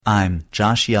I'm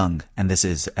Josh Young, and this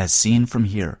is As Seen From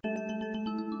Here.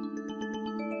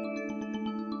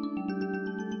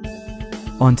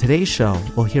 On today's show,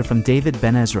 we'll hear from David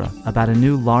Ben Ezra about a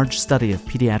new large study of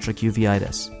pediatric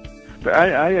uveitis.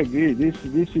 I agree. This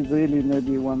is really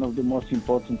maybe one of the most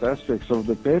important aspects of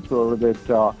the paper,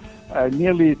 that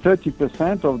nearly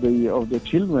 30% of the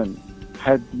children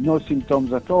had no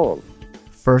symptoms at all.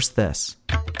 First, this.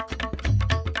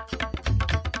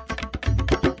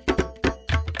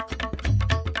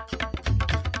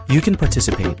 You can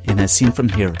participate in As Seen From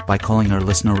Here by calling our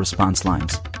listener response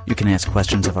lines. You can ask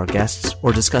questions of our guests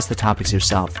or discuss the topics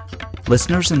yourself.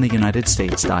 Listeners in the United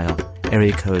States dial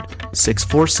area code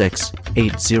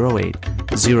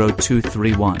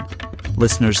 646-808-0231.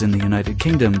 Listeners in the United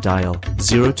Kingdom dial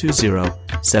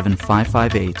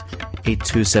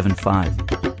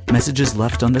 020-7558-8275. Messages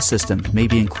left on the system may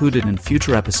be included in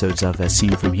future episodes of As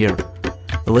Seen From Here.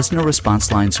 The listener response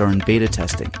lines are in beta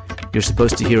testing. You're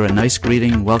supposed to hear a nice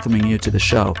greeting welcoming you to the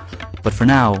show, but for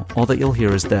now, all that you'll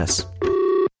hear is this.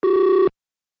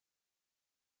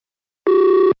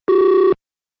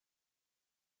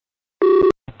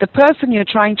 The person you're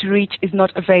trying to reach is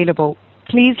not available.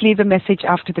 Please leave a message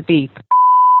after the beep.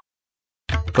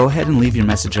 Go ahead and leave your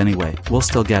message anyway. We'll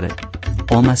still get it.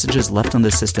 All messages left on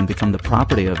the system become the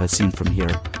property of As Seen From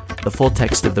Here. The full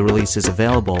text of the release is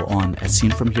available on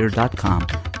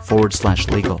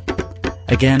asseenfromhere.com/legal.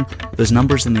 Again, those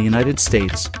numbers in the United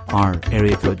States are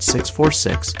area code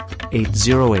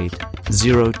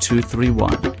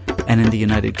 646-808-0231, and in the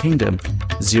United Kingdom,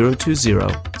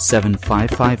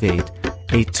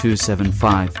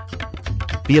 020-7558-8275.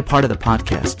 Be a part of the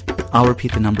podcast. I'll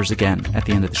repeat the numbers again at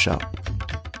the end of the show.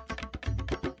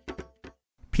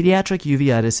 Pediatric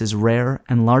uveitis is rare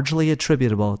and largely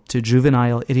attributable to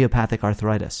juvenile idiopathic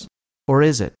arthritis. Or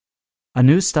is it? A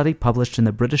new study published in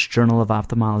the British Journal of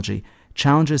Ophthalmology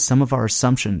challenges some of our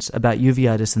assumptions about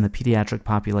uveitis in the pediatric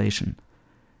population.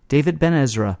 David Ben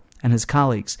Ezra and his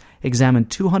colleagues examined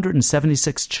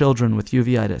 276 children with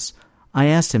uveitis. I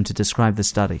asked him to describe the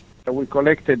study. We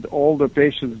collected all the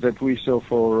patients that we saw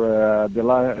for the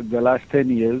last 10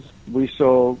 years. We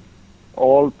saw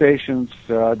all patients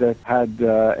that had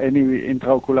any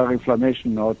intraocular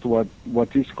inflammation or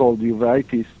what is called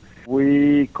uveitis.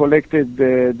 We collected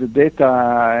the data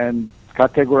and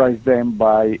categorized them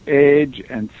by age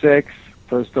and sex,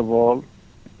 first of all.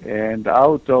 And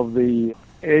out of the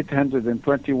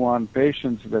 821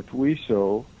 patients that we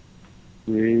saw,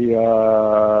 we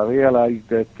realized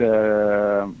that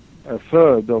a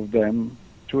third of them,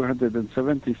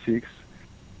 276,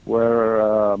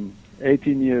 were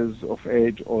 18 years of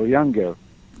age or younger.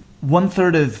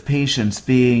 1/3 of patients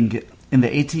being in the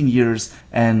 18 years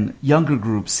and younger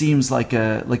group seems like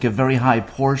a very high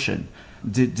portion.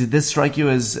 Did this strike you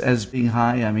as being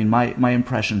high? I mean, my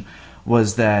impression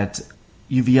was that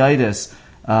uveitis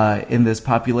in this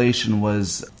population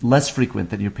was less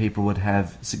frequent than your paper would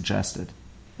have suggested.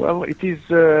 Well, it is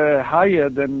higher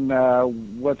than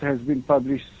what has been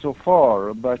published so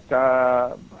far, but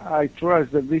I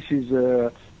trust that this is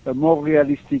a more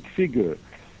realistic figure.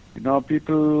 You know,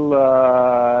 people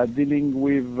dealing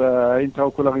with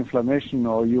intraocular inflammation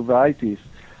or uveitis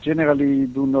generally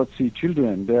do not see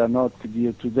children. They are not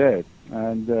geared to that.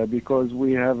 And because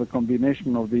we have a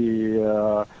combination of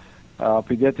the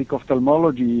pediatric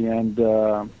ophthalmology and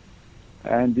the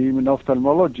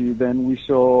immuno-ophthalmology, then we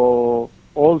saw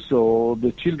also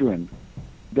the children.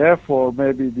 Therefore,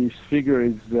 maybe this figure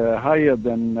is higher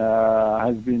than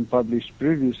has been published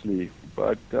previously.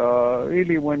 But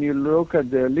really, when you look at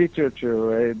the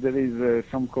literature, there is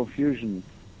some confusion,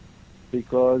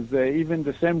 because even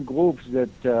the same groups that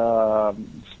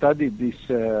studied this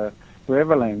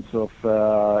prevalence of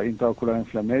intraocular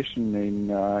inflammation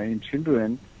in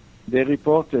children, they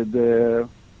reported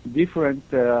different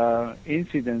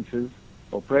incidences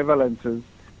or prevalences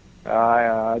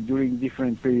during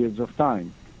different periods of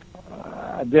time.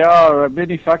 There are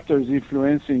many factors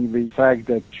influencing the fact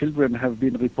that children have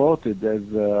been reported as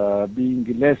being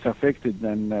less affected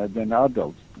than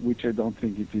adults, which I don't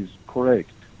think it is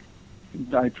correct.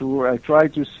 I try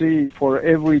to see for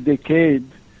every decade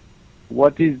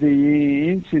what is the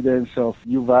incidence of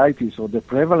uveitis or the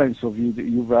prevalence of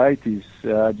uveitis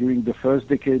during the first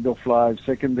decade of life,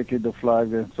 second decade of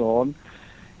life, and so on.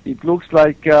 It looks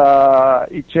like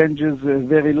it changes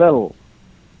very little.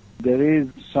 There is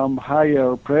some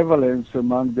higher prevalence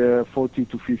among the 40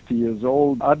 to 50 years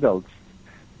old adults,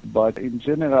 but in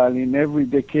general, in every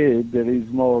decade, there is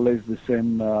more or less the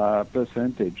same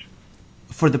percentage.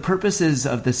 For the purposes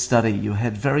of this study, you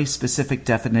had very specific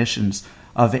definitions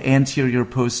of anterior,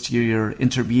 posterior,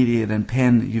 intermediate, and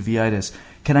pan-uveitis.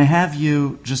 Can I have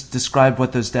you just describe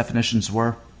what those definitions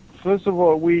were? First of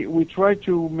all, we try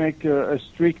to make a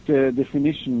strict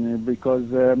definition because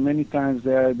many times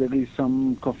there is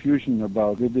some confusion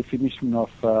about the definition of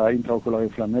intraocular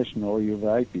inflammation or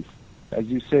uveitis. As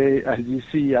you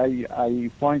see, I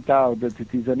point out that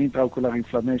it is an intraocular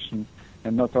inflammation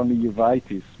and not only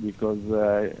uveitis, because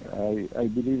I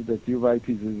believe that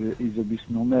uveitis is a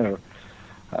misnomer.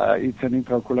 It's an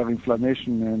intraocular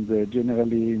inflammation, and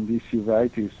generally in this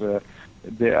uveitis,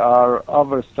 there are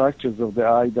other structures of the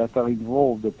eye that are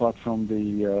involved apart from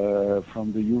the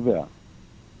uvea.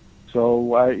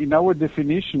 So in our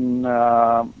definition,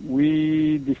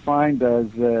 we defined as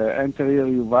anterior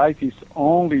uveitis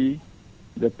only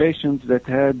the patients that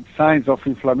had signs of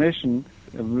inflammation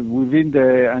within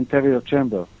the anterior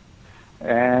chamber,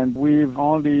 and with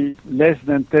only less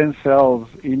than 10 cells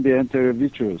in the anterior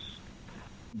vitreous.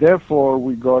 Therefore,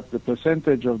 we got the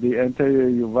percentage of the anterior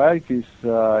uveitis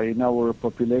in our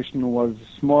population was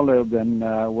smaller than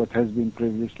what has been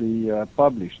previously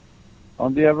published.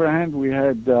 On the other hand, we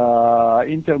had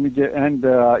intermediate, and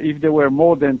if there were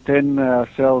more than 10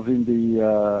 cells in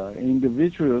the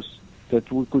vitreous that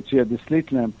we could see at the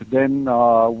slit lamp, then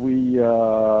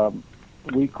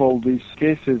we call these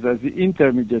cases as the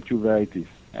intermediate uveitis.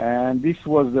 And this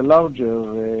was the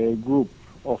larger group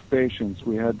of patients.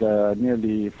 We had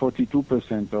nearly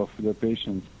 42% of the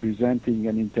patients presenting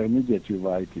an intermediate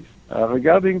uveitis.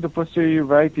 Regarding the posterior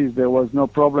uveitis, there was no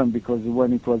problem because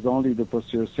when it was only the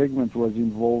posterior segment was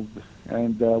involved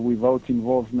and without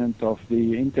involvement of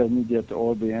the intermediate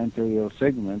or the anterior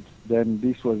segment, then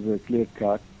this was a clear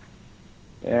cut.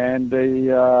 And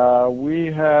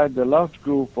we had a large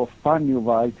group of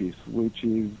panuveitis, which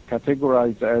is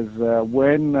categorized as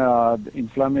when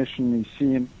inflammation is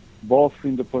seen both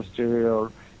in the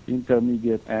posterior,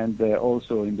 intermediate, and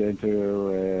also in the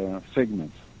anterior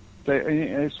segments.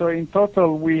 So in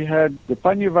total, we had the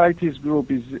panuveitis group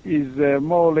is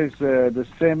more or less the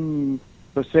same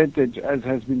percentage as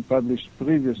has been published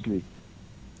previously.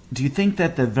 Do you think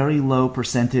that the very low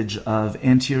percentage of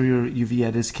anterior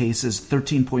uveitis cases,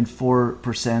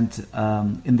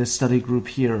 13.4% in this study group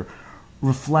here,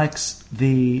 reflects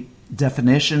the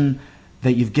definition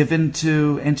that you've given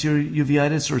to anterior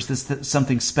uveitis, or is this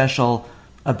something special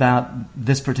about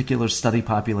this particular study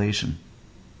population?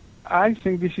 I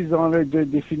think this is only the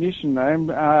definition.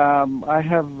 I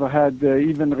have had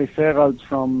even referrals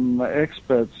from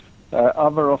experts,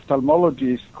 other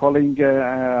ophthalmologists, calling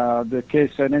the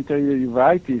case an anterior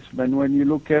uveitis. But when you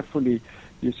look carefully,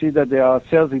 you see that there are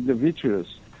cells in the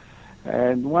vitreous.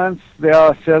 And once there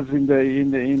are cells in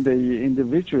the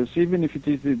vitreous, even if it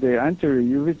is the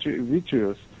anterior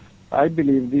vitreous, I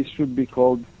believe this should be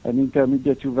called an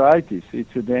intermediate uveitis.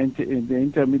 It's the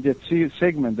intermediate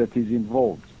segment that is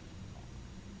involved.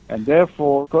 And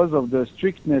therefore, because of the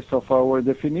strictness of our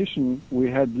definition,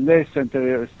 we had less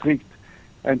strict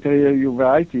anterior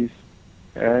uveitis,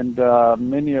 and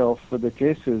many of the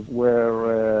cases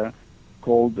were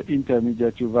called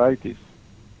intermediate uveitis.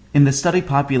 In the study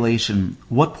population,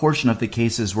 what portion of the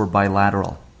cases were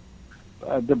bilateral?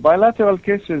 The bilateral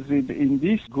cases in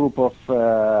this group of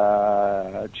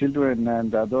children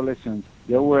and adolescents,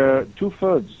 there were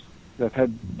 2/3 that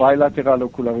had bilateral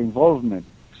ocular involvement.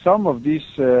 Some of these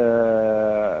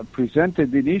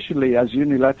presented initially as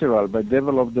unilateral, but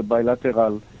developed the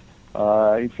bilateral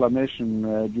inflammation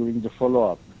during the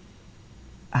follow-up.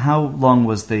 How long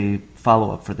was the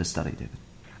follow-up for this study, David?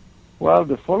 Well,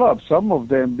 the follow-up, some of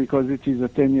them, because it is a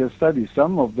 10-year study,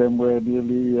 some of them were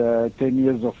nearly 10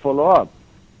 years of follow-up.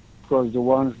 Because the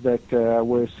ones that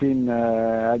were seen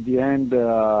at the end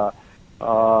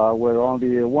were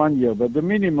only 1 year, but the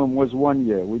minimum was 1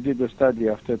 year. We did the study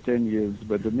after 10 years,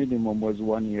 but the minimum was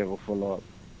 1 year of follow-up.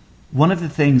 One of the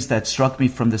things that struck me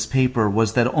from this paper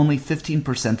was that only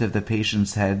 15% of the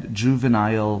patients had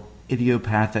juvenile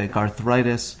idiopathic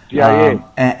arthritis. JIA.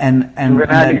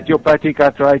 Juvenile idiopathic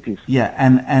arthritis. Yeah,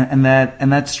 and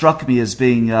that struck me as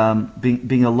being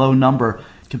a low number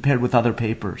compared with other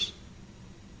papers.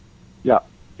 Yeah,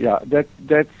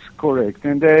 that's correct.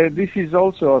 And this is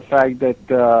also a fact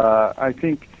that I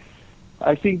think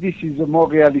this is a more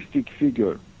realistic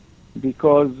figure.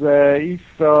 Because when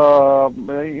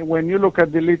you look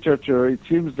at the literature, it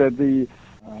seems that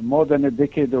more than a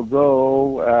decade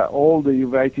ago, all the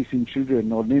uveitis in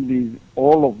children, or nearly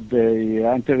all of the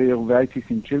anterior uveitis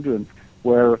in children,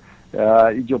 were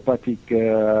idiopathic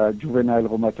juvenile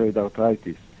rheumatoid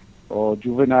arthritis, or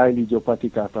juvenile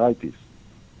idiopathic arthritis.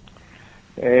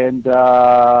 And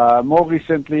more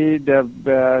recently, there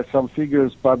have some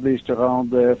figures published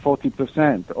around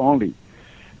 40% only.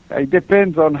 It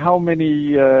depends on how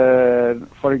many,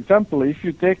 for example, if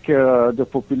you take the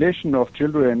population of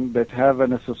children that have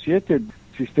an associated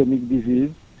systemic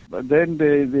disease, then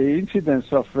the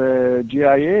incidence of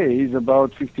GIA is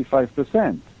about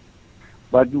 55%.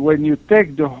 But when you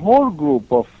take the whole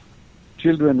group of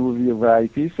children with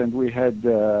uveitis, and we had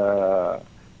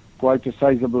quite a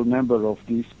sizable number of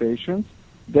these patients,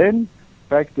 then, in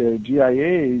fact, the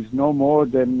GIA is no more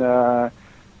than, I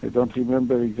don't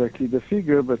remember exactly the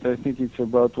figure, but I think it's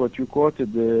about what you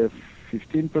quoted,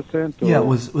 15%? Yeah, it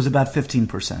was about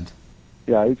 15%.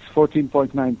 Yeah, it's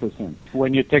 14.9%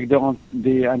 when you take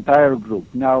the entire group.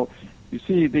 Now, you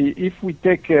see, if we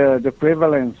take the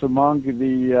prevalence among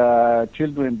the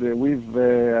children with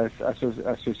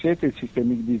associated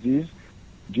systemic disease,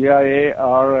 GIA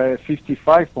are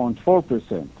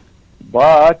 55.4%.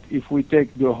 But if we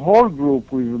take the whole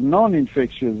group with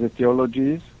non-infectious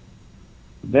etiologies,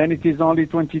 then it is only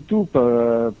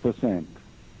 22%.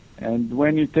 And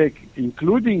when you take,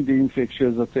 including the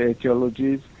infectious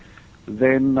etiologies,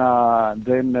 then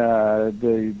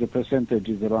the percentage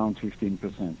is around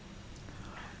 15%.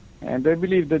 And I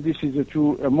believe that this is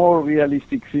a more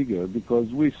realistic figure,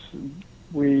 because we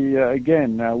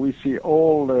see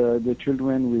all the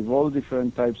children with all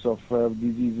different types of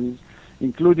diseases,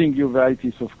 including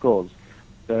uveitis, of course.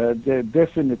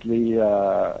 Definitely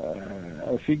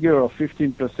a figure of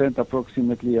 15%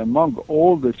 approximately among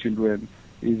all the children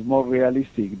is more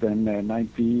realistic than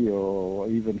 90 or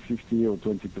even 50 or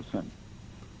 20%.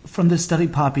 From the study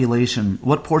population,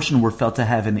 what portion were felt to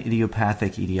have an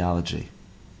idiopathic etiology?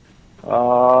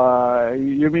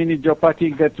 You mean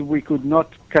idiopathic that we could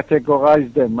not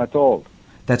categorize them at all?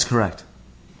 That's correct.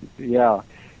 Yeah.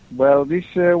 Well, this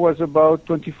was about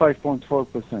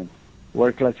 25.4%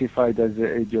 were classified as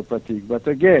idiopathic. But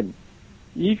again,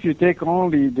 if you take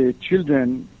only the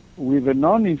children with a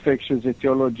non-infectious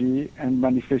etiology and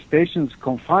manifestations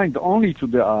confined only to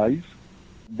the eyes,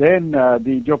 then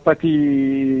the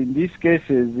idiopathy in these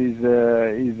cases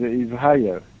is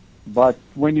higher. But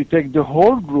when you take the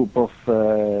whole group of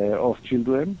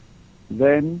children,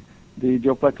 then the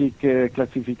idiopathic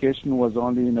classification was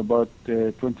only in about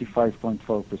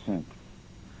 25.4%.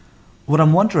 What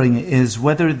I'm wondering is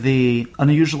whether the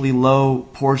unusually low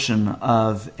portion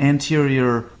of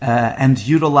anterior and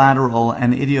unilateral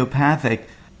and idiopathic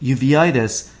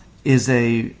uveitis is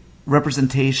a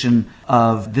representation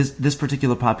of this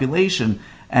particular population,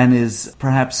 and is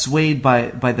perhaps swayed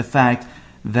by the fact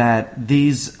that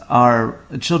these are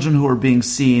children who are being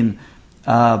seen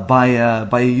by a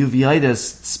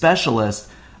uveitis specialist,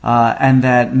 and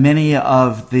that many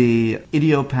of the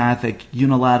idiopathic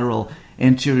unilateral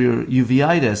anterior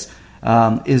uveitis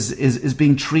is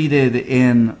being treated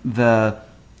in the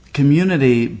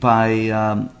community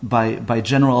by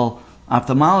general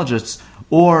ophthalmologists,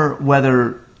 or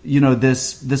whether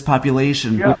this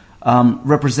population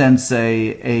represents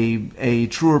a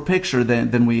truer picture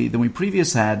than we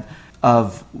previously had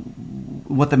of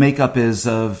what the makeup is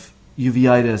of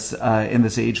uveitis in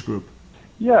this age group.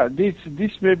 Yeah, this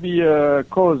may be a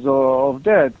cause of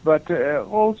that, but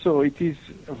also it is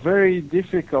very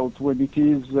difficult when it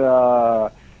is,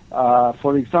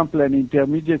 for example, an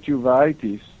intermediate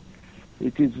uveitis.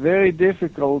 It is very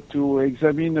difficult to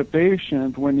examine a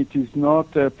patient when it is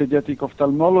not a pediatric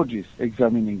ophthalmologist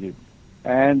examining him.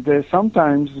 And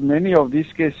sometimes many of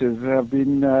these cases have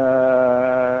been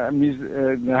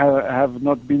have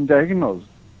not been diagnosed.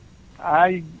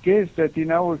 I guess that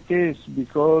in our case,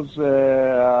 because we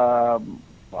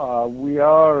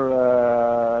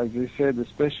are, as I said, a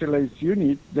specialized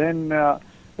unit, then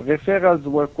referrals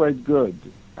were quite good.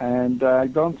 And I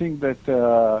don't think that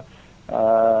the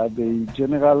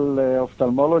general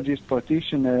ophthalmologist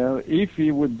practitioner, if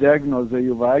he would diagnose the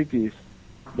uveitis,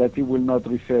 that he will not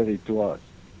refer it to us.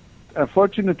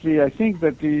 Unfortunately, I think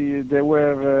that they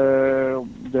were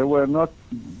not.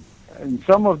 In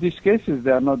some of these cases,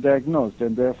 they are not diagnosed,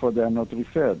 and therefore they are not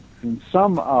referred. And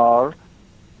some are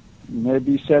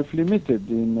maybe self-limited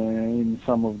in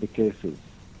some of the cases,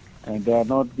 and they are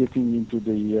not getting into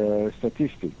the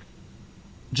statistics.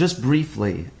 Just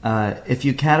briefly, if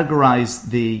you categorize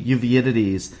the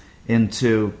uveitis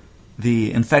into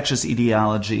the infectious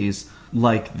etiologies,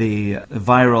 like the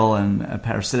viral and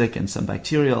parasitic and some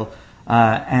bacterial,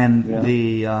 and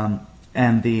the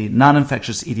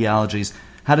non-infectious etiologies,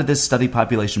 how did this study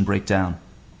population break down?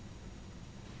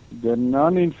 The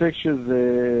non-infectious,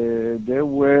 there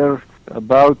were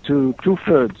about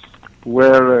two-thirds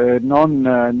were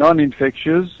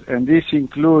non-infectious, and this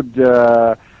include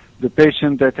the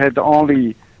patient that had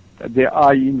only the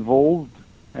eye involved,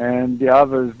 and the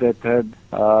others that had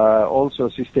also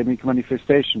systemic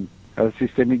manifestation.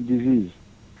 systemic disease.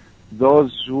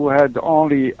 Those who had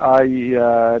only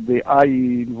the eye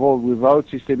involved without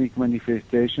systemic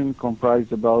manifestation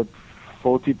comprised about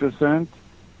 40%,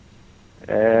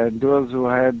 and those who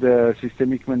had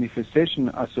systemic manifestation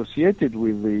associated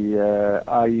with the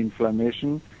eye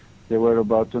inflammation, they were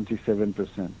about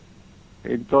 27%.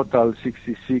 In total,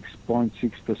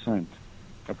 66.6%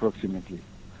 approximately.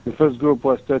 The first group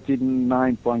was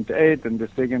 39.8 and the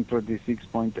second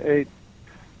 26.8,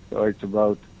 so it's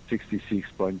about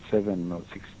 66.7 or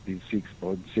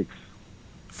 66.6.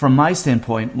 From my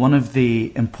standpoint, one of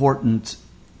the important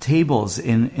tables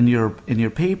in your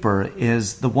paper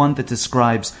is the one that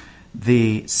describes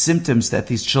the symptoms that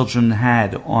these children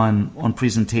had on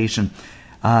presentation.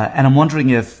 And I'm wondering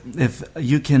if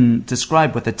you can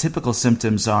describe what the typical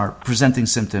symptoms are, presenting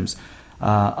symptoms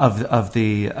of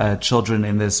the children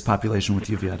in this population with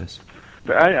uveitis.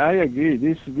 I agree.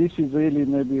 This is really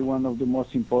maybe one of the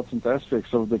most important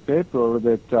aspects of the paper,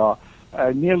 that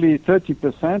nearly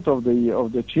 30% of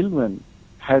the children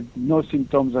had no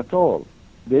symptoms at all.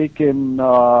 They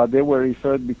were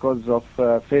referred because of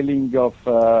failing of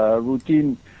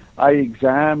routine eye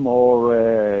exam, or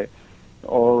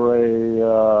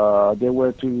they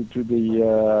were to the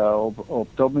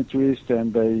optometrist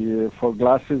and for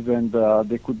glasses, and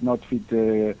they could not fit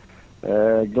the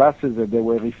glasses, and they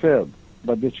were referred.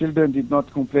 But the children did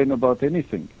not complain about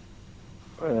anything.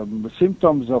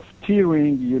 Symptoms of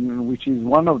tearing, which is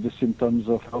one of the symptoms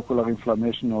of ocular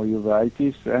inflammation or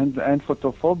uveitis, and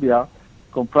photophobia,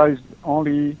 comprised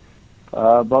only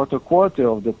about a quarter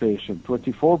of the patient,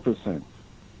 24%.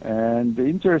 And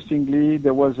interestingly,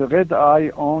 there was a red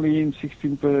eye only in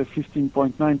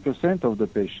 15.9% of the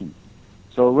patient.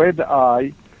 So red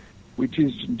eye, which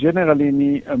is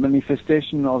generally a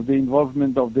manifestation of the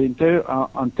involvement of the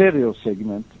anterior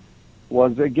segment,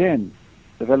 was again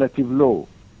relatively low.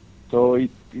 So it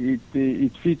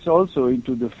fits also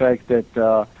into the fact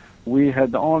that we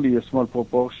had only a small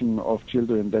proportion of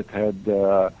children that had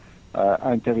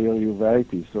anterior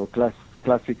uveitis, or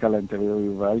classical anterior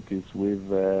uveitis with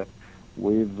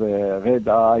red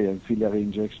eye and ciliary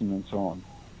injection and so on.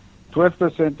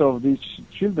 12% of these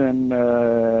children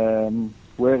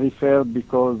were referred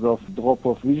because of drop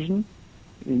of vision.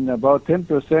 In about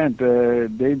 10%,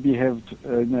 they behaved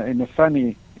in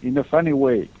a funny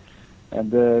way,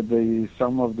 and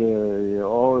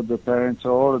all the parents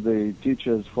or the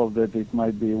teachers thought that it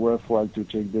might be worthwhile to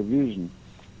check the vision,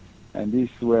 and these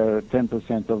were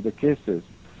 10% of the cases.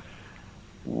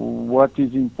 What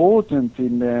is important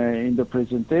in the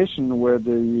presentation were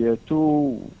the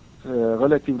two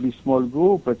relatively small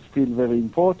group, but still very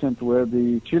important, were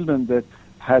the children that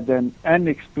had an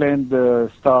unexplained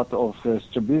start of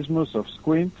strabismus, of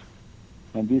squint,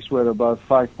 and these were about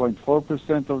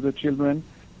 5.4% of the children.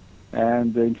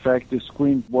 And in fact, the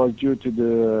squint was due to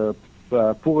the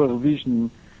poorer vision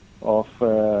of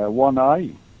one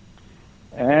eye.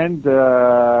 And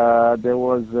there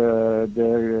was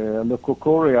the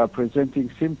leukocoria presenting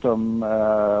symptom,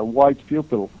 white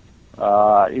pupil,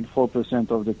 in 4%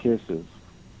 of the cases.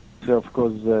 So, of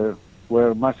course,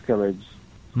 were masquerades.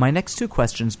 My next two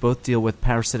questions both deal with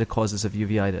parasitic causes of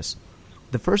uveitis.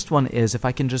 The first one is if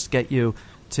I can just get you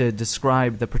to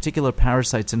describe the particular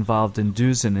parasites involved in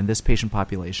Duzen in this patient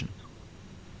population.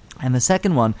 And the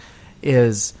second one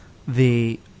is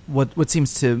what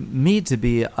seems to me to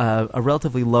be a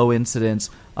relatively low incidence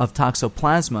of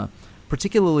toxoplasma,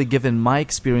 particularly given my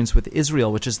experience with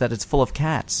Israel, which is that it's full of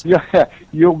cats. Yeah,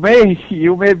 you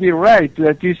may be right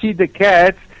that you see the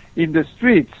cats in the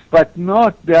streets, but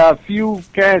there are few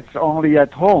cats only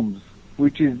at homes,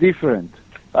 which is different.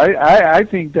 I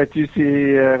think that you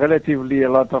see relatively a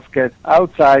lot of cats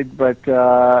outside, but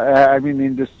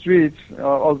in the streets,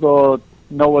 although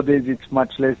nowadays it's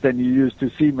much less than you used to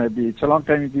see. Maybe it's a long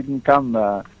time you didn't come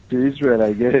to Israel,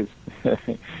 I guess.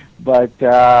 But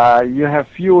you have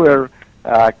fewer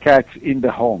cats in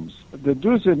the homes. The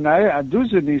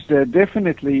Duzen is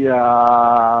definitely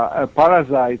a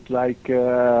parasite like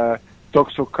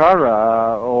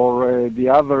Toxocara or the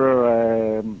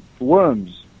other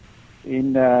worms.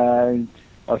 In a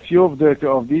few of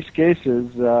these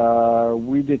cases,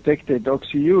 we detected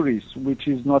oxyuris, which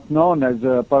is not known as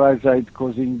a parasite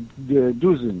causing the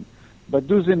Duzen. But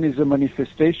Duzen is a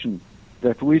manifestation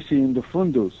that we see in the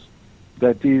fundus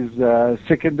that is a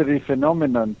secondary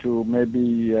phenomenon to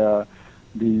maybe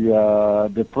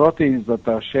the proteins that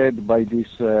are shed by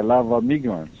these larva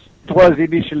migrants. It was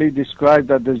initially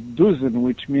described as Duzen,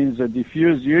 which means a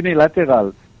diffuse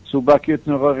unilateral subacute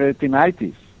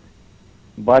neuroretinitis.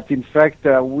 But in fact,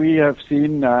 we have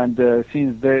seen, and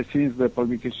since the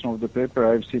publication of the paper,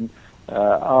 I've seen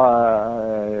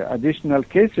additional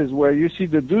cases where you see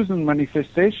the Duzen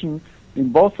manifestation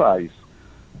in both eyes.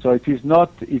 So it is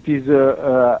not, it is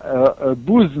a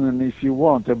boson, if you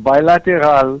want, a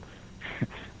bilateral,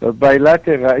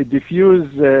 a diffuse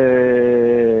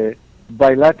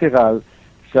bilateral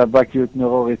subacute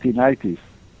neuroretinitis,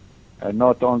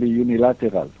 not only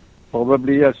unilateral,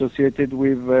 probably associated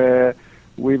with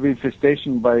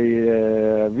infestation by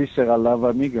visceral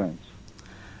larva migrants.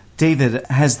 David,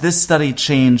 has this study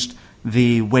changed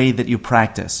the way that you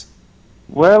practice?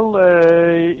 Well,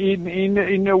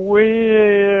 in a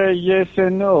way, yes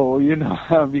and no,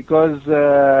 because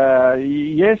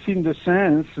yes, in the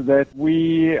sense that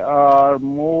we are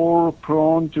more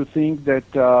prone to think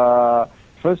that,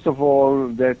 first of all,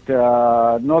 that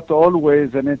not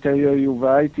always an anterior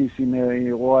uveitis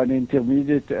or an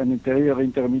anterior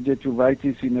intermediate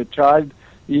uveitis in a child,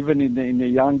 even in a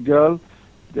young girl,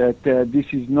 that this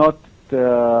is not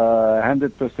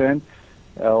 100%.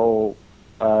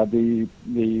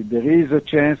 There is a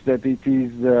chance that it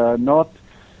is not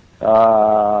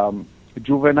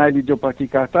juvenile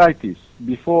idiopathic arthritis.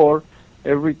 Before,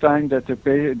 every time that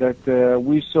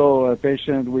we saw a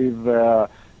patient with,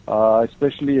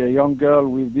 especially a young girl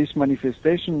with this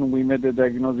manifestation, we made a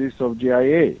diagnosis of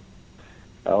GIA.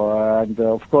 And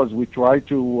of course, we tried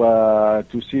to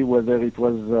see whether it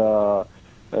was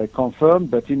confirmed,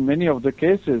 but in many of the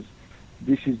cases,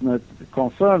 this is not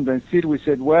confirmed, and still we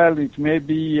said, well, it may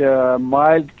be a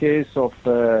mild case of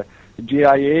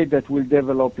GIA that will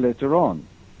develop later on.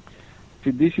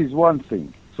 So this is one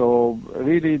thing. So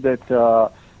really that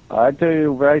anterior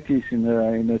uveitis in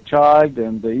a child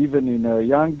and even in a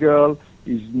young girl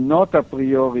is not a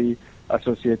priori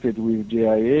associated with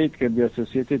GIA. It can be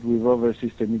associated with other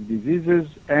systemic diseases,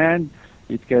 and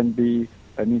it can be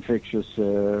an infectious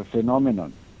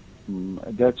phenomenon.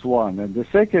 That's one. And the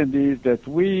second is that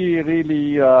we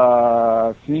really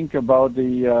think about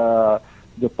the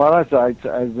parasites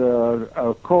as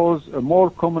a cause, a more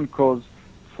common cause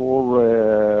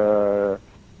for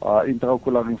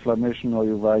intraocular inflammation or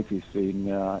uveitis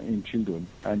in children,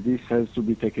 and this has to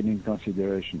be taken in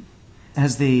consideration.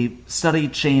 Has the study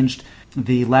changed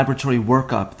the laboratory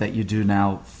workup that you do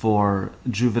now for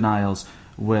juveniles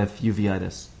with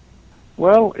uveitis?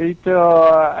 Well,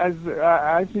 I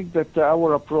think that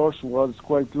our approach was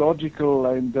quite logical,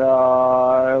 and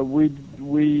we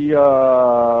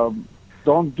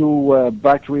don't do a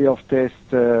battery of tests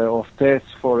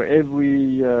for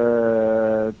every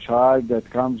child that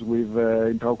comes with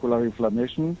intraocular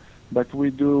inflammation, but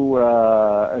we do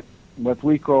what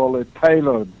we call a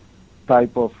tailored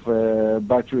type of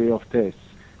battery of tests,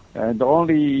 and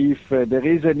only if there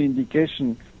is an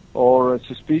indication or a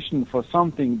suspicion for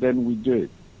something, then we do it.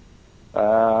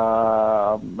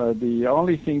 The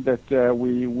only thing that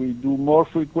we do more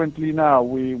frequently now,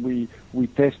 we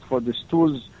test for the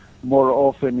stools more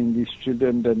often in these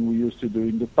children than we used to do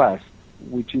in the past,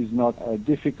 which is not a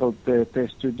difficult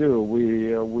test to do.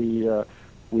 We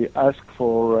ask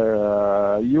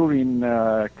for urine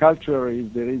culture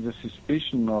if there is a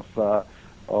suspicion of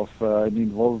an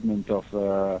involvement of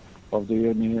the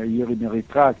urinary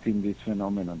tract in this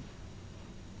phenomenon.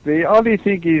 The only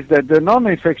thing is that the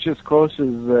non-infectious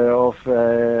causes of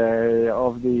the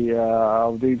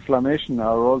inflammation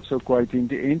are also quite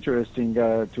interesting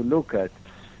to look at,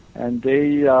 and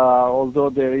they, although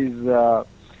there is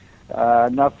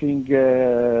nothing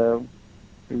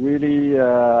really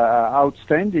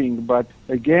outstanding, but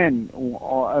again,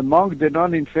 among the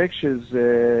non-infectious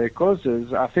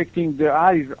causes affecting the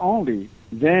eyes only,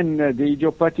 then the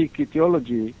idiopathic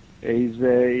etiology is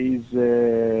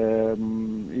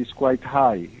quite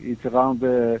high. It's around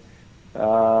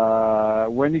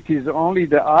when it is only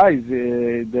the eyes,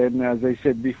 then as I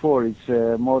said before, it's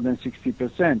more than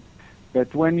 60%.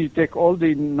 But when you take all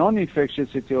the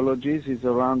non-infectious etiologies, it's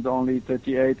around only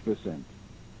 38%.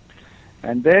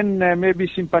 And then maybe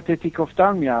sympathetic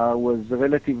ophthalmia was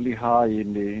relatively high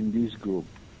in this group,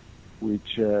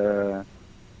 which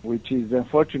is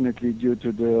unfortunately due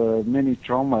to the many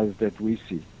traumas that we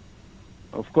see.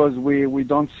 Of course, we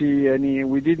don't see any,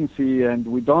 we didn't see, and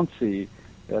we don't see,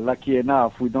 lucky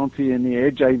enough, we don't see any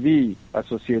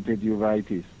HIV-associated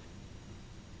uveitis.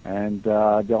 And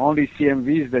the only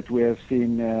CMVs that we have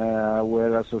seen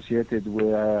were associated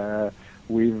with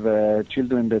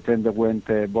children that underwent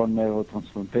bone marrow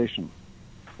transplantation.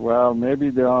 Well,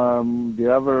 maybe the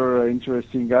other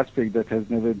interesting aspect that has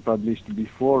never been published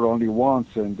before, only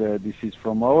once, and this is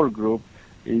from our group,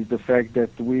 is the fact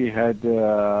that we had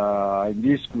in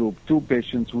this group 2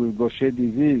 patients with Gaucher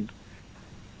disease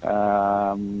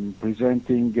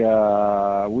presenting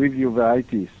with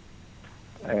uveitis.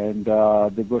 and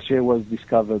the Gaucher was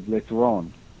discovered later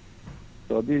on.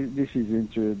 So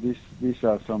these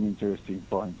are some interesting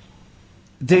points.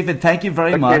 David, thank you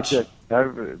very much.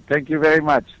 Thank you very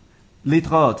much.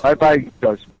 Litrot. Bye-bye,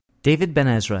 Josh. David Ben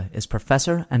Ezra is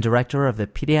professor and director of the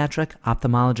Pediatric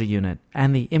Ophthalmology Unit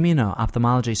and the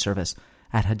Immuno-Ophthalmology Service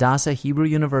at Hadassah Hebrew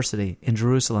University in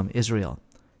Jerusalem, Israel.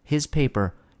 His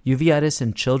paper, Uveitis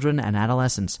in Children and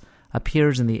Adolescents,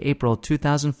 appears in the April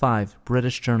 2005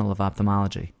 British Journal of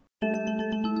Ophthalmology.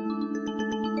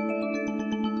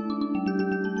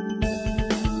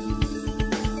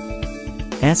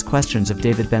 Ask questions of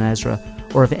David Ben Ezra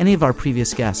or of any of our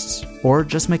previous guests, or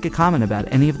just make a comment about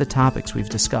any of the topics we've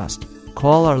discussed.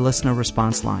 Call our listener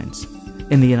response lines.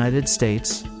 In the United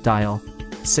States, dial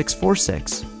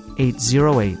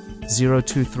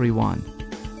 646-808-0231.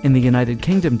 In the United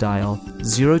Kingdom, dial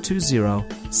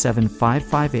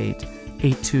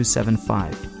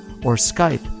 020-7558-8275 or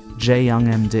Skype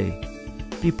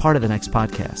JYoungMD. Be part of the next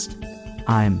podcast.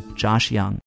 I'm Josh Young.